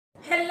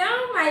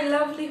my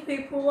lovely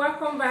people,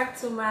 welcome back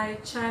to my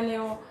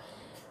channel.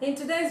 In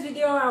today's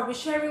video I'll be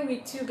sharing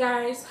with you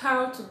guys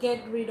how to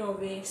get rid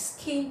of a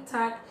skin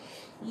tag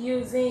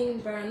using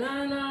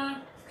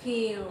banana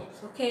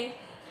peels. Okay,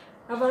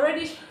 I've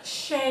already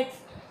shared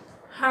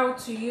how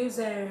to use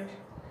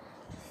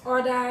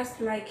others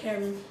like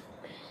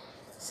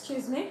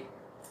excuse me.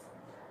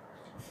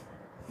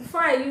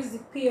 Before I use the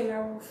peel, I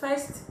will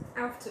first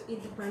have to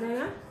eat the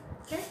banana.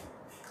 Okay,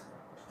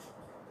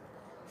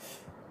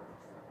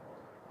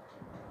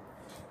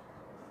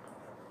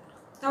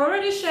 I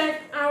already shared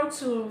how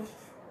to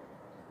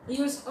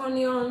use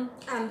onion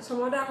and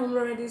some other home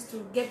remedies to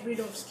get rid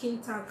of skin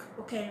tag.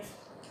 Okay,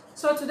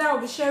 so today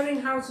I'll be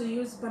sharing how to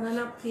use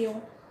banana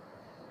peel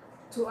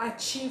to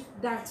achieve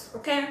that.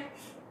 Okay,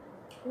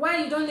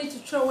 why you don't need to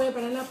throw away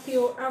banana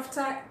peel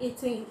after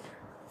eating.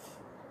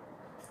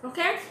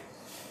 Okay,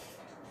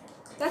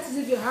 that is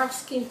if you have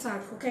skin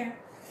tag. Okay,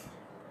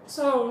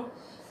 so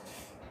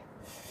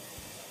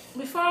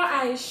before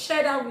I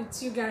share that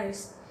with you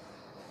guys,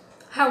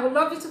 I would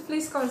love you to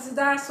please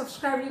consider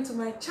subscribing to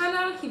my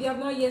channel if you have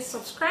not yet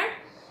subscribed,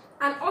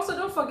 and also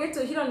don't forget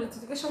to hit on the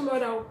notification bell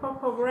that will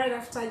pop up right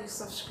after you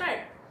subscribe.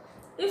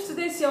 If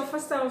today is your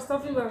first time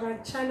stopping by my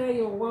channel,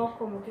 you're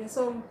welcome. Okay,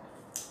 so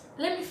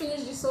let me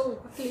finish this so we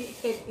quickly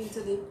head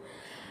into the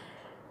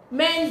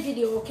main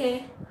video.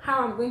 Okay,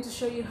 how I'm going to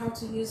show you how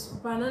to use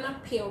banana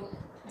peel,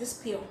 this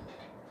peel,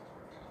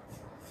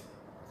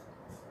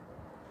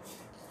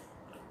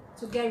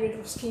 to get rid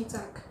of skin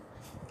tag.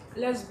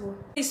 Let's go.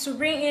 Is to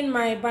bring in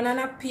my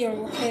banana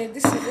peel. Okay,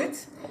 this is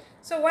it.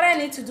 So what I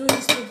need to do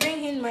is to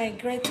bring in my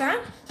grater.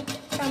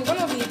 So I'm going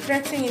to be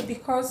grating it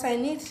because I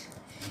need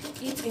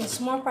it in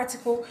small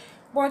particle,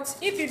 but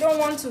if you don't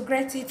want to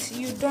grate it,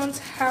 you don't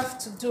have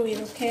to do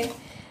it. Okay,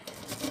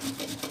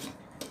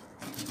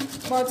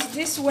 but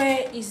this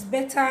way is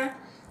better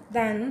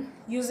than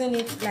using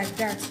it like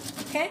that.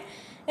 Okay,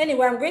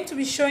 anyway, I'm going to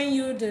be showing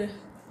you the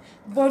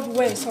both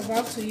ways of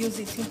how to use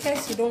it in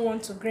case you don't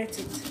want to grate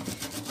it.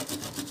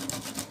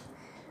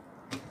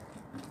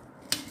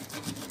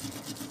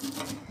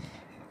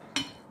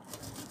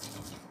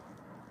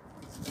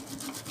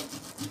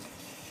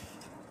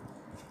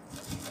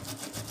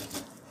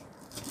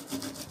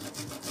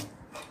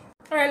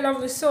 Alright,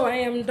 lovely, so I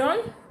am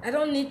done. I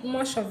don't need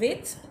much of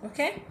it.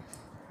 Okay,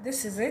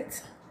 this is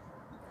it.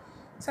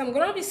 So I'm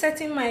gonna be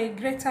setting my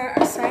grater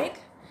aside,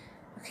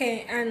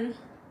 okay, and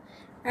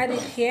add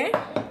it here.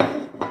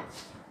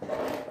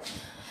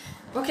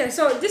 Okay,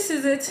 so this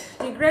is it,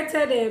 the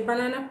grated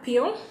banana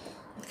peel.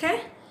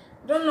 Okay,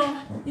 don't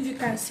know if you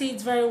can see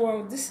it very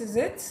well. This is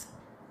it.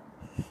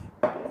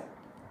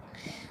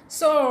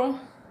 So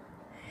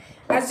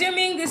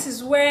assuming this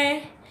is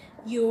where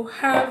you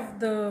have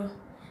the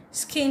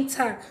skin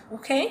tag,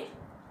 okay,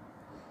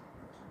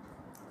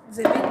 it's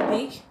a bit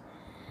big.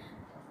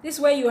 This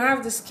way you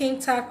have the skin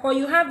tag, or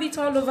you have it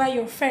all over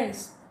your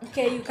face.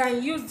 Okay, you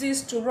can use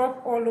this to rub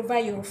all over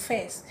your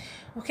face.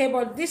 Okay,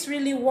 but this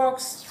really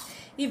works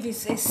if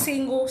it's a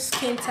single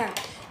skin tag.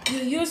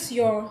 You use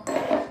your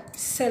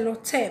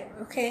sellotape.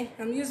 Okay,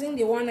 I'm using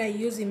the one I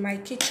use in my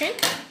kitchen,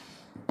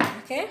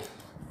 okay,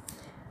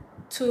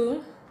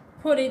 to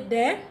put it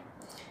there.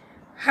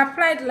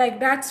 Apply it like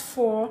that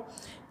for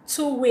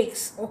 2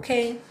 weeks.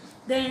 Okay,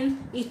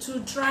 then it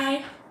will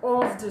dry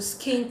off the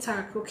skin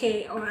tag.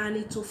 Okay, and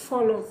it will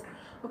fall off.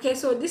 Okay,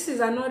 so this is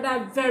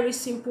another very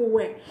simple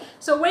way.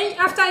 So when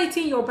after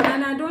eating your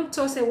banana, don't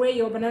toss away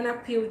your banana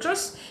peel.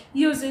 Just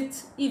use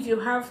it if you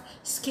have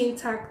skin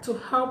tag to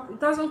help. It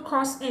doesn't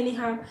cause any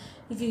harm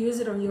if you use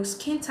it on your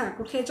skin tag.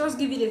 Okay, just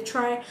give it a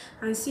try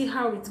and see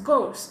how it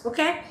goes.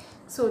 Okay,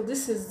 so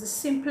this is the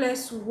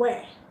simplest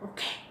way.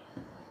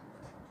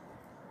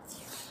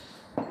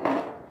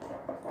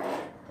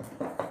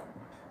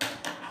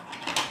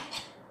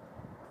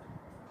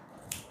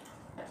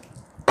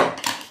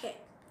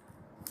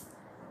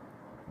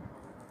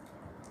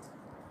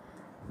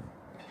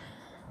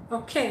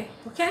 Okay,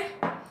 okay,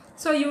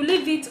 so you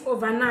leave it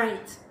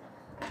overnight,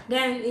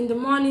 then in the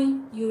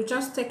morning you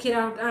just take it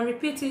out and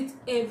repeat it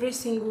every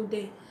single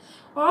day,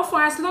 or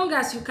for as long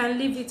as you can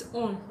leave it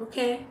on.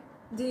 Okay,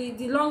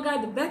 the longer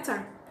the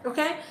better.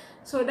 Okay,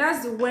 so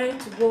that's the way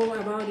to go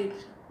about it.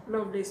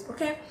 Love this.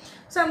 Okay,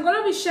 so I'm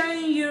gonna be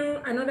showing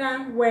you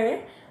another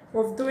way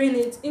of doing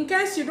it in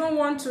case you don't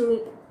want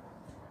to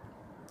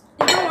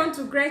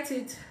grate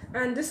it.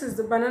 And this is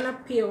the banana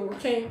peel.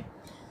 Okay,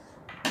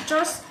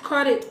 just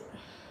cut it,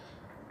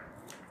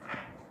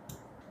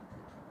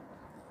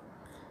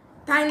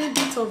 tiny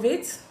bit of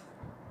it,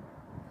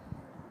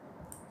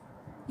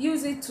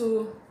 use it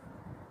to,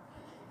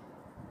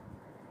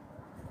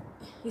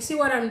 you see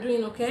what I'm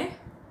doing. Okay,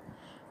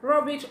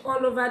 rub it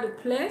all over the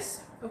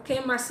place.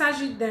 Okay,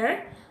 massage it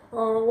there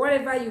or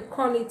whatever you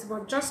call it,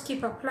 but just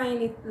keep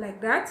applying it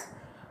like that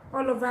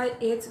all over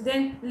it.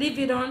 Then leave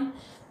it on.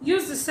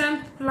 Use the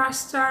same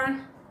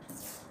plaster,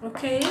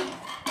 okay,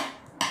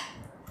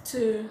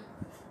 you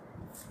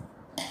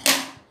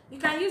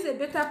can use a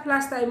better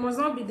plaster. It must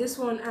not be this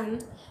one,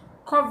 and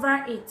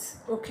cover it,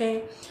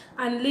 okay,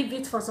 and leave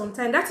it for some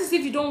time. That is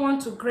if you don't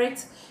want to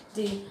grate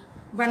the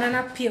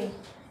banana peel.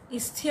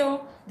 It's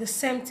still the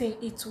same thing,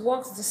 it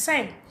works the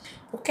same,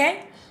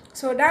 okay.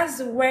 So that's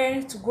the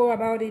way to go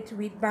about it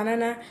with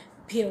banana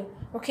peel.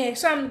 Okay,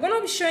 so I'm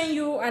gonna be showing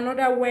you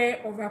another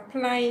way of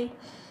applying,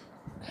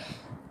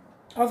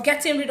 of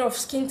getting rid of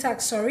skin tag,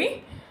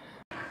 sorry.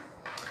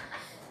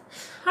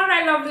 All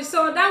right, lovely.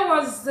 So that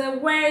was the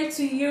way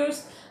to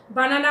use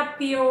banana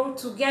peel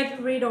to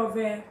get rid of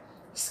a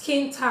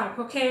skin tag,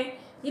 okay.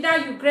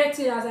 Either you grate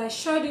it as I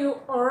showed you,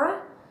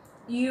 or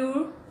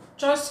you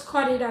just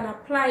cut it and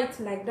apply it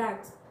like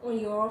that on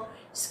your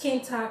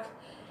skin tag.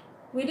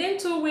 Within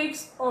 2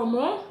 weeks or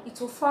more, it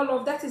will fall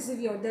off. That is if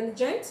you're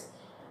diligent,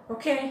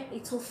 okay.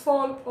 It will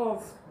fall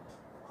off,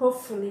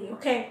 hopefully,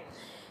 okay.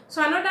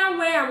 So another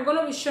way I'm going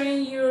to be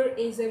showing you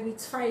is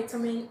with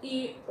vitamin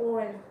E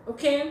oil,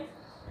 okay.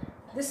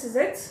 This is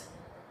it.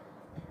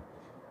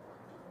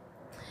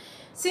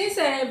 Since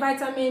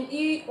vitamin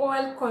E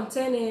oil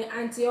contains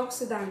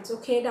antioxidants,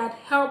 okay, that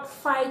help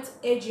fight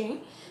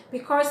aging,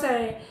 because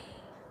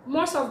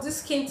most of the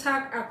skin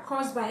tag are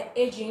caused by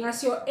aging.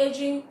 As you're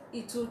aging,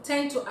 it will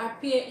tend to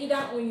appear either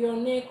on your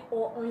neck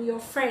or on your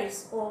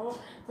face or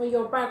on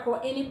your back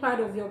or any part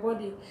of your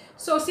body.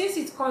 So since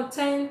it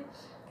contains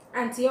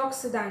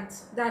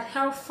antioxidants that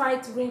help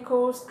fight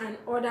wrinkles and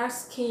other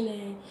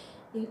skin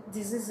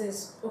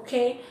diseases,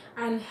 okay,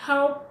 and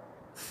help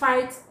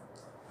fight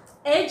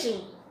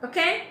aging,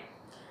 okay,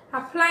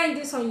 applying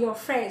this on your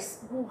face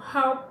will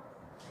help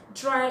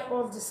dry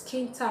off the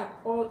skin tag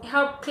or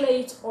help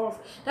clear it off.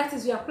 That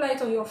is, you apply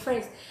it on your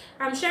face.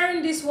 I'm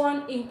sharing this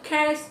one in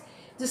case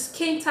the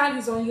skin tag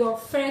is on your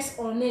face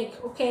or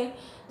neck, okay.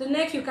 The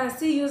neck you can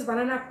still use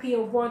banana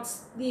peel, but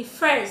the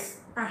face,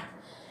 I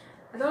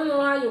don't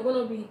know how you're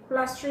going to be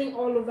plastering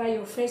all over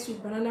your face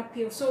with banana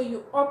peel, so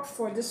you opt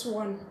for this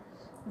one,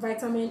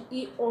 vitamin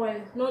E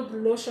oil, not the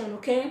lotion,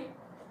 okay.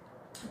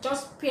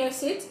 Just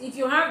pierce it. If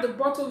you have the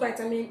bottle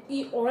vitamin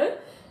E oil,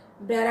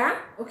 better,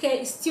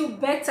 okay, it's still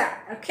better,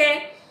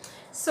 okay.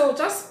 So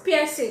just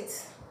pierce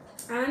it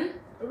and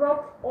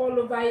rub all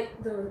over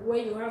the where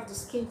you have the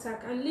skin tag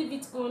and leave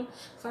it on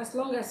for as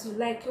long as you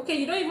like, okay.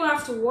 You don't even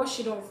have to wash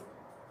it off,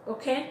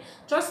 okay,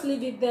 just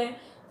leave it there.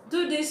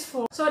 Do this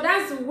for, so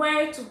that's the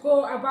way to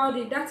go about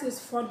it. That is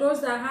for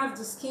those that have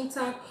the skin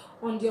tag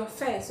on their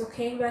face,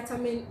 okay.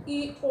 Vitamin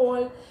E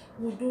oil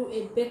will do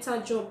a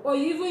better job. Or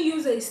you even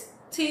use a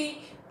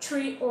tea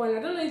tree oil. I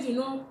don't know if you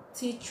know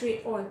tea tree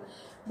oil,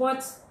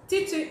 but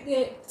tea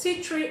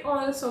tree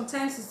oil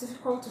sometimes is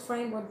difficult to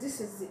find, but this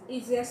is the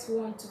easiest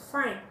one to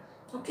find,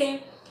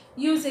 okay.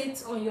 Use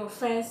it on your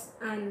face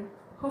and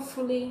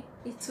hopefully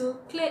it will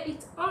clear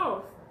it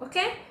off,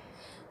 okay.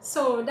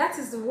 So that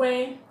is the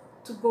way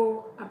to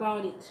go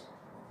about it,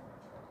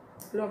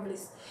 lovely.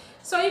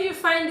 So if you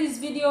find this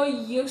video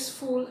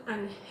useful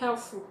and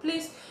helpful,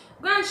 please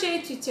go and share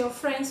it with your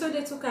friends so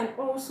that you can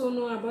also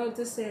know about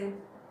this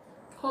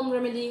home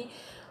remedy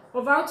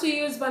of how to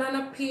use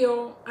banana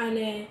peel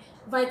and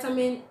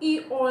vitamin E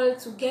oil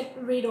to get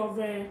rid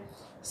of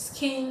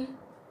skin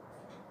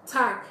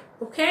tag,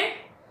 okay.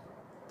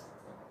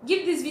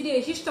 Give this video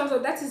a huge thumbs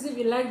up. That is if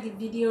you like the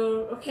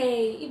video,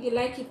 okay. If you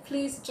like it,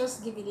 please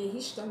just give it a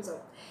huge thumbs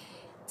up.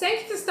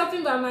 Thank you for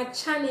stopping by my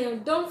channel.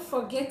 Don't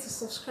forget to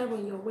subscribe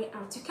on your way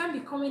out. You can't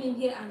be coming in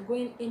here and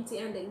going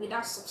empty-handed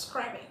without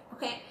subscribing,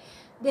 okay.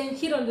 Then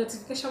hit on the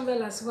notification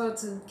bell as well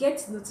to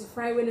get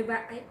notified whenever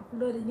I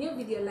upload a new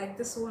video like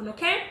this one,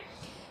 okay.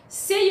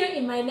 See you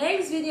in my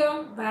next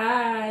video.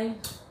 Bye.